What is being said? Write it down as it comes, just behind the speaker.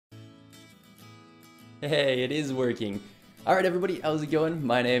Hey, it is working. Alright everybody, how's it going?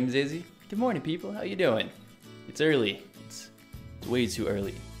 My name's Izzy. Good morning people, how you doing? It's early. It's way too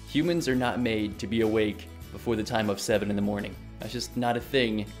early. Humans are not made to be awake before the time of 7 in the morning. That's just not a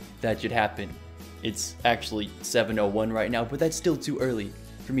thing that should happen. It's actually 7:01 right now, but that's still too early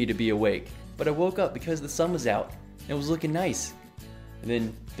for me to be awake. But I woke up because the sun was out and it was looking nice. And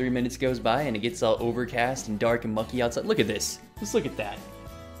then 3 minutes goes by and it gets all overcast and dark and mucky outside. Look at this. Just look at that.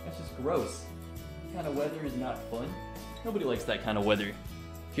 That's just gross. That kind of weather is not fun. Nobody likes that kind of weather.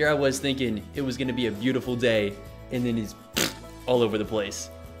 Here I was thinking it was gonna be a beautiful day, and then it's all over the place.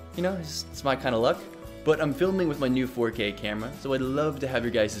 You know, it's my kind of luck. But I'm filming with my new 4K camera, so I'd love to have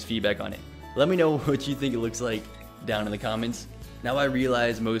your guys' feedback on it. Let me know what you think it looks like down in the comments. Now I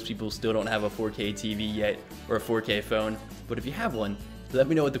realize most people still don't have a 4K TV yet, or a 4K phone, but if you have one, let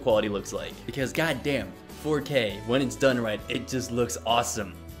me know what the quality looks like. Because goddamn, 4K, when it's done right, it just looks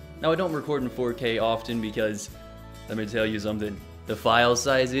awesome. Now I don't record in 4K often because, let me tell you something, the file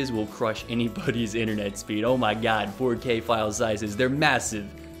sizes will crush anybody's internet speed. Oh my god, 4K file sizes, they're massive,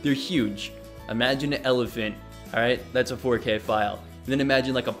 they're huge. Imagine an elephant, alright, that's a 4K file. And then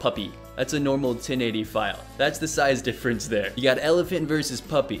imagine like a puppy, that's a normal 1080 file. That's the size difference there. You got elephant versus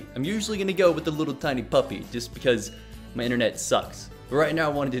puppy. I'm usually gonna go with the little tiny puppy, just because my internet sucks. But right now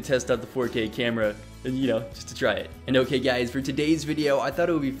I wanted to test out the 4K camera, and you know, just to try it. And okay guys, for today's video, I thought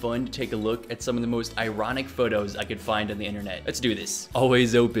it would be fun to take a look at some of the most ironic photos I could find on the internet. Let's do this.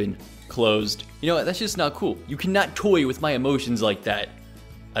 Always open, closed. You know what, that's just not cool. You cannot toy with my emotions like that.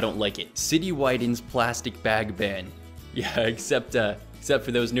 I don't like it. City widens plastic bag ban. Yeah, except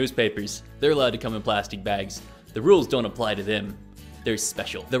for those newspapers. They're allowed to come in plastic bags. The rules don't apply to them. They're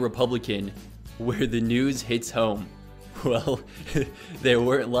special. The Republican, where the news hits home. Well, they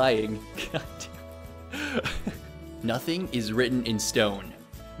weren't lying. God damn. Nothing is written in stone.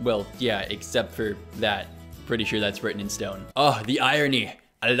 Well, yeah, except for that. Pretty sure that's written in stone. Oh, the irony.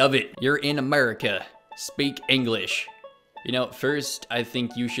 I love it. You're in America. Speak English. You know, first, I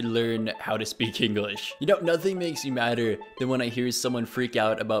think you should learn how to speak English. You know, nothing makes me madder than when I hear someone freak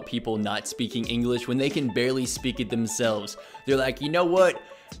out about people not speaking English when they can barely speak it themselves. They're like, you know what?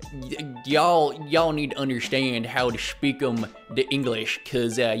 Y'all need to understand how to speak the English,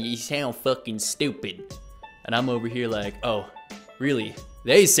 cause you sound fucking stupid. And I'm over here like, oh, really?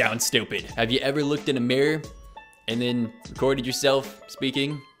 They sound stupid. Have you ever looked in a mirror and then recorded yourself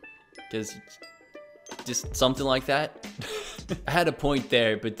speaking? Cause just something like that. I had a point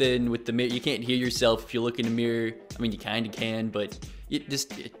there, but then with the mirror, you can't hear yourself if you look in a mirror. I mean, you kind of can, but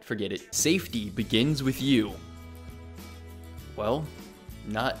forget it. Safety begins with you. Well,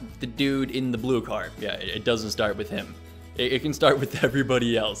 not the dude in the blue car. Yeah, it doesn't start with him. It can start with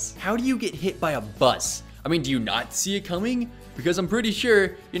everybody else. How do you get hit by a bus? I mean, do you not see it coming? Because I'm pretty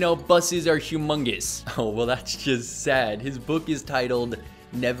sure, you know, buses are humongous. Oh, well, that's just sad. His book is titled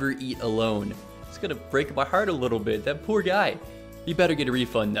Never Eat Alone. It's gonna break my heart a little bit. That poor guy. He better get a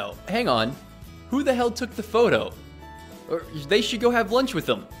refund though. Hang on. Who the hell took the photo? Or they should go have lunch with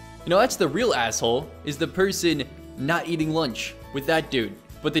him. You know, that's the real asshole, is the person not eating lunch with that dude.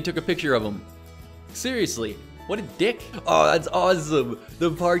 But they took a picture of him. Seriously, what a dick. Oh, that's awesome.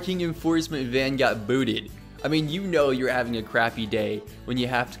 The parking enforcement van got booted. I mean, you know you're having a crappy day when you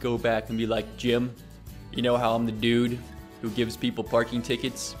have to go back and be like, Jim, you know how I'm the dude who gives people parking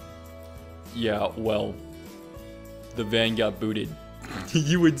tickets? Yeah, well, the van got booted.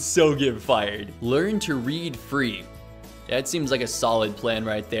 You would so get fired. Learn to read free. That seems like a solid plan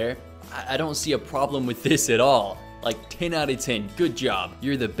right there. I don't see a problem with this at all. Like 10 out of 10, good job.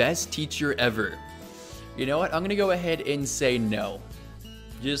 You're the best teacher ever. You know what, I'm gonna go ahead and say no.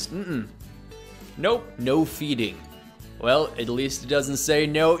 Just, Nope, no feeding. Well, at least it doesn't say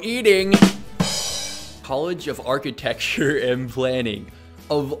no eating. College of Architecture and Planning.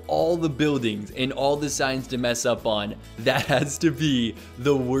 Of all the buildings and all the signs to mess up on, that has to be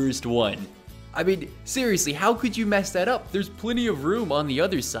the worst one. I mean, seriously, how could you mess that up? There's plenty of room on the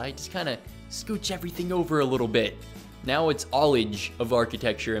other side. Just kind of scooch everything over a little bit. Now it's College of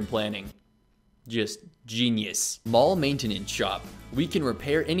Architecture and Planning. Just genius. Mall maintenance shop. We can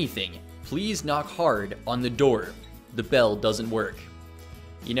repair anything. Please knock hard on the door. The bell doesn't work.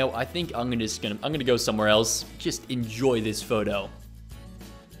 You know, I think I'm gonna go somewhere else. Just enjoy this photo.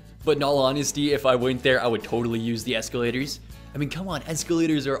 But in all honesty, if I went there, I would totally use the escalators. I mean, come on,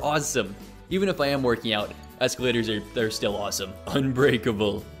 escalators are awesome. Even if I am working out, escalators they're still awesome.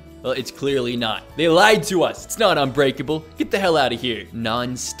 Unbreakable. Well, it's clearly not. They lied to us. It's not unbreakable. Get the hell out of here.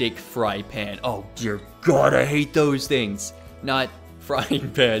 Non-stick fry pan. Oh, dear God, I hate those things. Not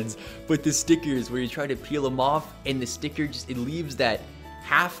frying pans, but the stickers where you try to peel them off and the sticker just, it leaves that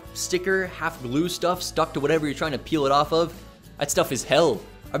half sticker, half glue stuff stuck to whatever you're trying to peel it off of, that stuff is hell.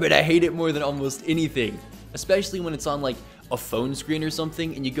 I mean, I hate it more than almost anything, especially when it's on like a phone screen or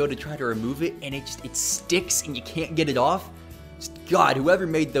something and you go to try to remove it and it sticks and you can't get it off. Just, God, whoever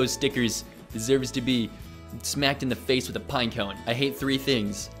made those stickers deserves to be smacked in the face with a pine cone. I hate 3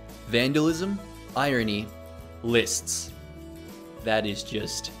 things: vandalism, irony, lists. That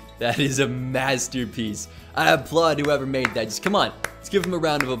is a masterpiece. I applaud whoever made that. Just come on, let's give him a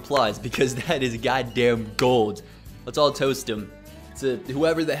round of applause because that is goddamn gold. Let's all toast him. To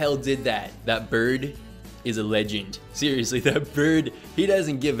whoever the hell did that. That bird is a legend. Seriously, that bird, he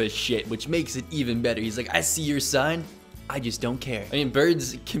doesn't give a shit, which makes it even better. He's like, I see your sign, I just don't care. I mean,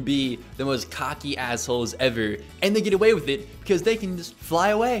 birds can be the most cocky assholes ever, and they get away with it because they can just fly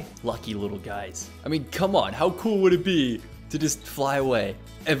away. Lucky little guys. I mean, come on, how cool would it be to just fly away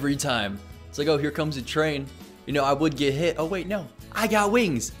every time? It's like, oh, here comes a train. You know, I would get hit. Oh, wait, no. I got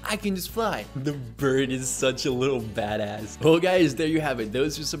wings. I can just fly. The bird is such a little badass. Well, guys, there you have it.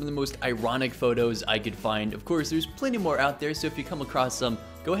 Those are some of the most ironic photos I could find. Of course, there's plenty more out there, so if you come across some,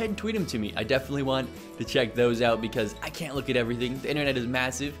 go ahead and tweet them to me. I definitely want to check those out because I can't look at everything. The internet is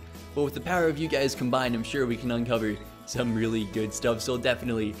massive, but with the power of you guys combined, I'm sure we can uncover some really good stuff, so I'll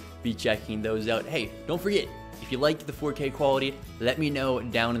definitely be checking those out. Hey, don't forget, if you liked the 4K quality, let me know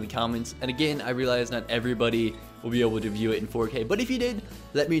down in the comments. And again, I realize not everybody will be able to view it in 4K, but if you did,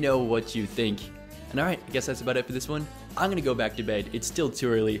 let me know what you think. And alright, I guess that's about it for this one. I'm gonna go back to bed. It's still too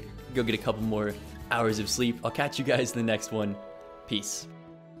early. Go get a couple more hours of sleep. I'll catch you guys in the next one. Peace.